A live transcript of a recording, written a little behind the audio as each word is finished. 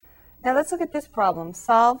Now let's look at this problem.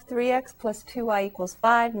 Solve 3x plus 2y equals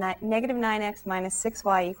 5, negative 9x minus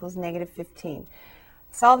 6y equals negative 15.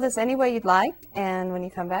 Solve this any way you'd like, and when you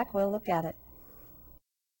come back, we'll look at it.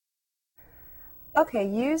 Okay,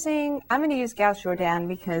 I'm going to use Gauss-Jordan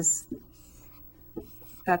because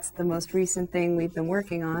that's the most recent thing we've been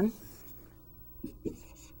working on.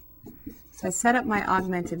 So I set up my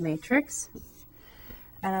augmented matrix,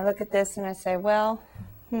 and I look at this and I say, well,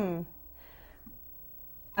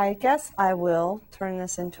 I guess I will turn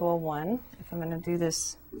this into a 1, if I'm going to do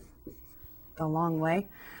this the long way.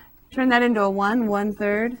 Turn that into a 1,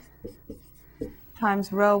 1/3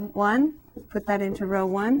 times row 1, put that into row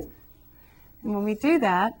 1. And when we do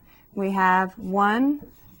that, we have 1,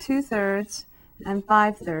 2/3, and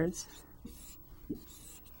 5/3.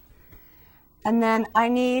 And then I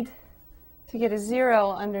need to get a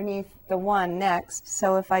 0 underneath the 1 next.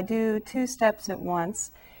 So if I do 2 steps at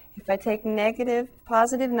once, if I take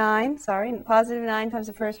positive 9 times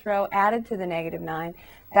the first row added to the negative 9,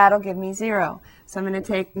 that'll give me 0. So I'm going to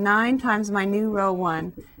take 9 times my new row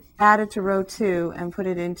 1, add it to row 2, and put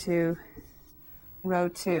it into row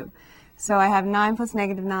 2. So I have 9 plus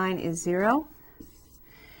negative 9 is 0.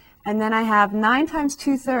 And then I have 9 times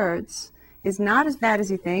 2/3 is not as bad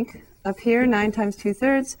as you think. Up here, 9 times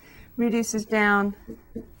 2/3 reduces down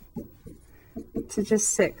to just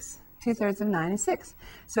 6. 2/3 of 9 is 6.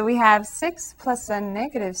 So we have 6 plus a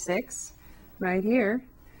negative 6 right here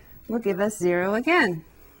will give us 0 again.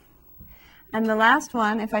 And the last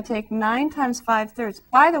one, if I take 9 times 5/3,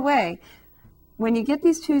 by the way, when you get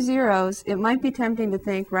these two zeros, it might be tempting to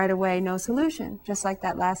think right away, no solution, just like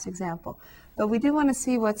that last example. But we do want to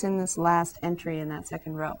see what's in this last entry in that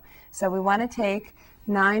second row. So we want to take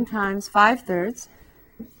 9 times 5/3.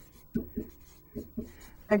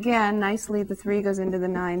 Again, nicely, the 3 goes into the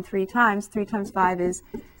 9 3 times. 3 times 5 is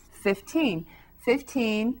 15.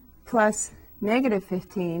 15 plus negative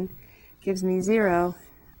 15 gives me 0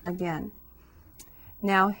 again.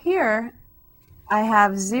 Now here, I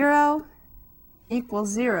have 0 equals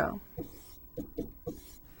 0.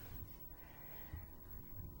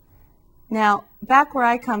 Now, back where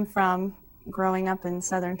I come from, growing up in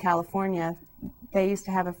Southern California, they used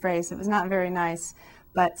to have a phrase. It was not very nice,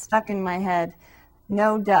 but stuck in my head.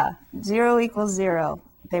 No duh. 0 equals 0.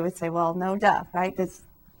 They would say, well, no duh, right?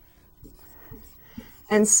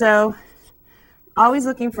 And so, always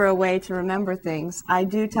looking for a way to remember things, I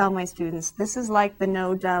do tell my students, this is like the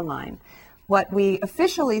no duh line. What we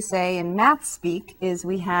officially say in math speak is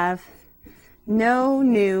we have no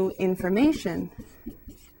new information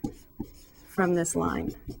from this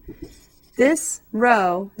line. This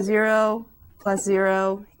row, 0 plus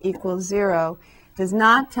 0 equals 0, does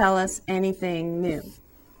not tell us anything new.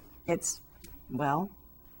 It's, well,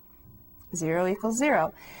 0 equals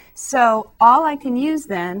 0. So all I can use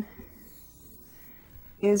then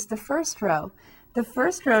is the first row. The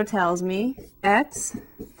first row tells me x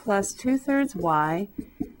plus 2/3 y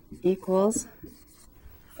equals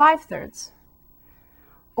 5/3.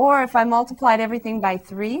 Or if I multiplied everything by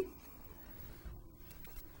 3,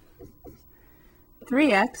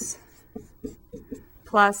 3x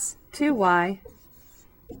plus 2y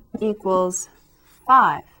equals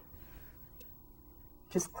 5.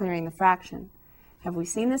 Just clearing the fraction. Have we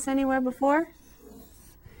seen this anywhere before?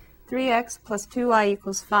 3x plus 2y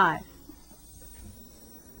equals 5.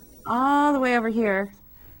 All the way over here,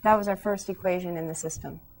 that was our first equation in the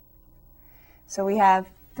system. So we have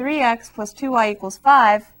 3x plus 2y equals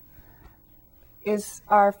 5 is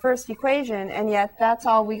our first equation, and yet that's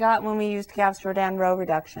all we got when we used Gauss-Jordan row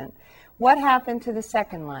reduction. What happened to the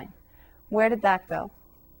second line? Where did that go?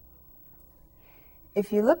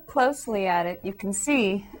 If you look closely at it, you can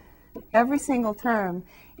see every single term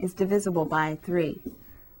is divisible by 3.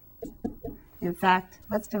 In fact,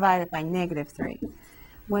 let's divide it by negative 3.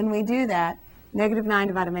 When we do that, negative 9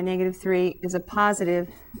 divided by negative 3 is a positive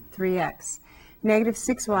 3x. Negative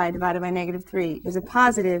 6y divided by negative 3 is a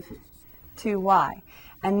positive 2y.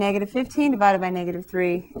 And negative 15 divided by negative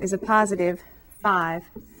 3 is a positive 5.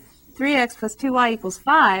 3x plus 2y equals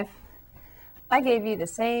 5. I gave you the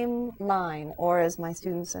same line, or as my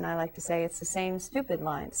students and I like to say, it's the same stupid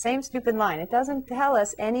line. Same stupid line. It doesn't tell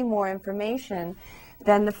us any more information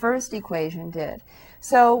than the first equation did.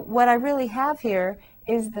 So what I really have here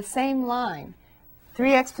is the same line.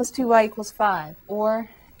 3x plus 2y equals 5, or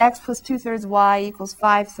x plus 2/3 y equals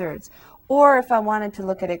 5/3. Or if I wanted to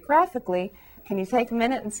look at it graphically, can you take a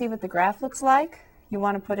minute and see what the graph looks like? You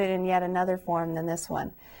want to put it in yet another form than this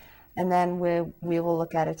one. And then we will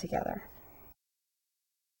look at it together.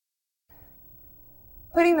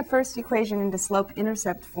 Putting the first equation into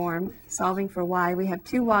slope-intercept form, solving for y, we have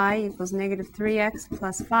 2y equals negative 3x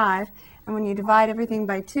plus 5. And when you divide everything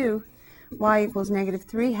by 2, y equals negative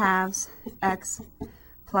 3 halves x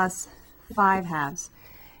plus 5 halves.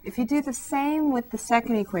 If you do the same with the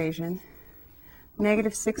second equation,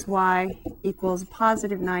 negative 6y equals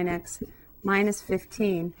positive 9x minus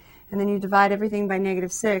 15, and then you divide everything by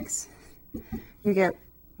negative 6, you get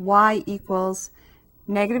y equals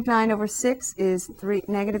negative 9 over 6 is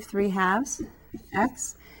negative 3 halves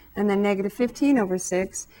x, and then negative 15 over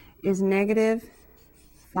 6 is negative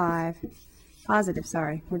 5,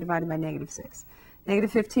 we're divided by negative 6.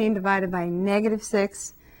 Negative 15 divided by negative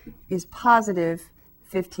 6 is positive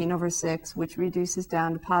 15 over 6, which reduces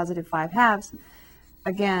down to positive 5 halves.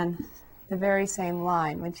 Again, the very same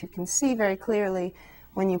line, which you can see very clearly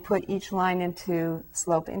when you put each line into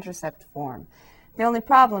slope-intercept form. The only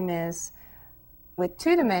problem is, with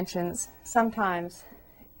 2 dimensions, sometimes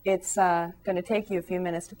it's going to take you a few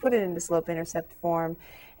minutes to put it into slope-intercept form,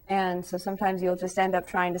 and so sometimes you'll just end up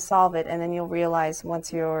trying to solve it, and then you'll realize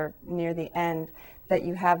once you're near the end that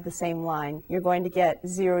you have the same line. You're going to get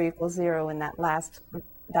 0 equals 0 in that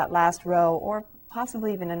last row, or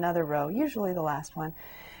possibly even another row, usually the last one,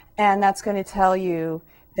 and that's going to tell you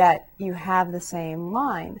that you have the same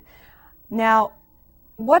line. Now,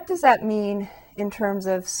 what does that mean in terms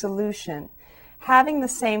of solution? Having the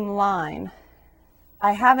same line,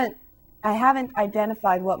 I haven't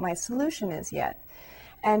identified what my solution is yet.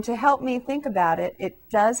 And to help me think about it, it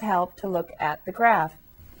does help to look at the graph.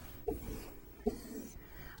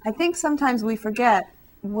 I think sometimes we forget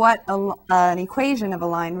what an equation of a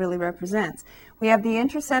line really represents. We have the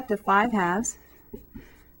intercept of 5 halves,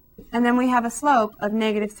 and then we have a slope of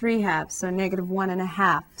negative 3 halves, so negative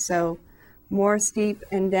 1.5. So more steep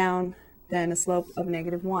and down than a slope of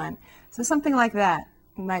negative 1. So something like that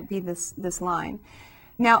might be this line.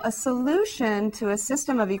 Now, a solution to a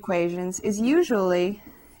system of equations is usually,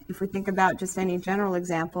 if we think about just any general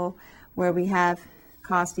example where we have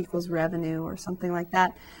cost equals revenue or something like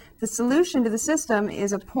that, the solution to the system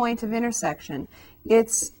is a point of intersection.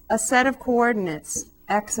 It's a set of coordinates,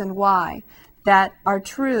 x and y, that are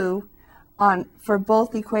true for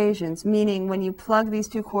both equations, meaning when you plug these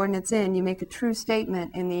 2 coordinates in, you make a true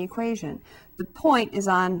statement in the equation. The point is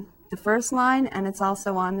on the first line, and it's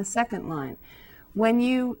also on the second line. When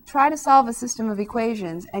you try to solve a system of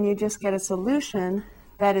equations and you just get a solution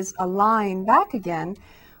that is a line back again,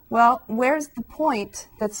 well, where's the point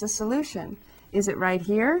that's the solution? Is it right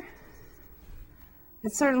here?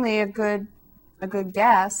 It's certainly a good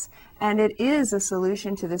guess, and it is a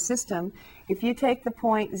solution to the system. If you take the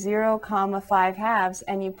point 0, 5 halves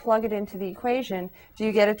and you plug it into the equation, do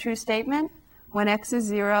you get a true statement? When x is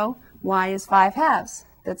 0, y is 5 halves.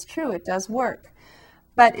 That's true, it does work.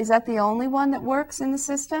 But is that the only one that works in the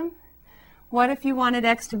system? What if you wanted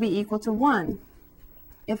x to be equal to 1?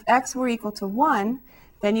 If x were equal to 1,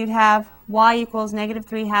 then you'd have y equals negative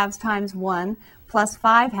 3 halves times 1 plus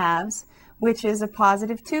 5 halves, which is a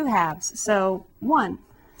positive 2 halves, so 1.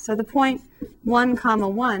 So the point 1,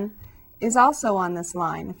 1 is also on this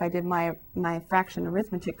line. If I did my fraction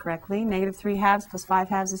arithmetic correctly, negative 3 halves plus 5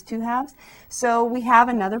 halves is 2 halves. So we have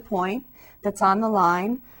another point that's on the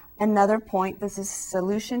line, another point that's a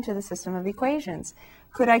solution to the system of equations.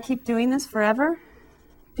 Could I keep doing this forever?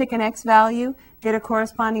 Pick an x value, get a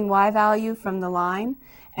corresponding y value from the line,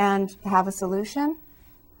 and have a solution?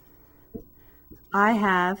 I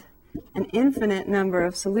have an infinite number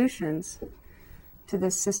of solutions to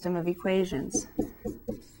this system of equations.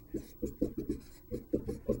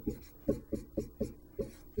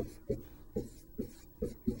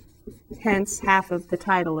 Hence, half of the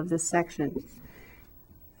title of this section.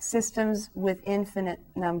 Systems with infinite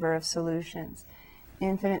number of solutions.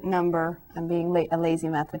 Infinite number, I'm being a lazy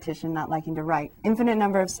mathematician, not liking to write. Infinite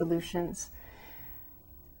number of solutions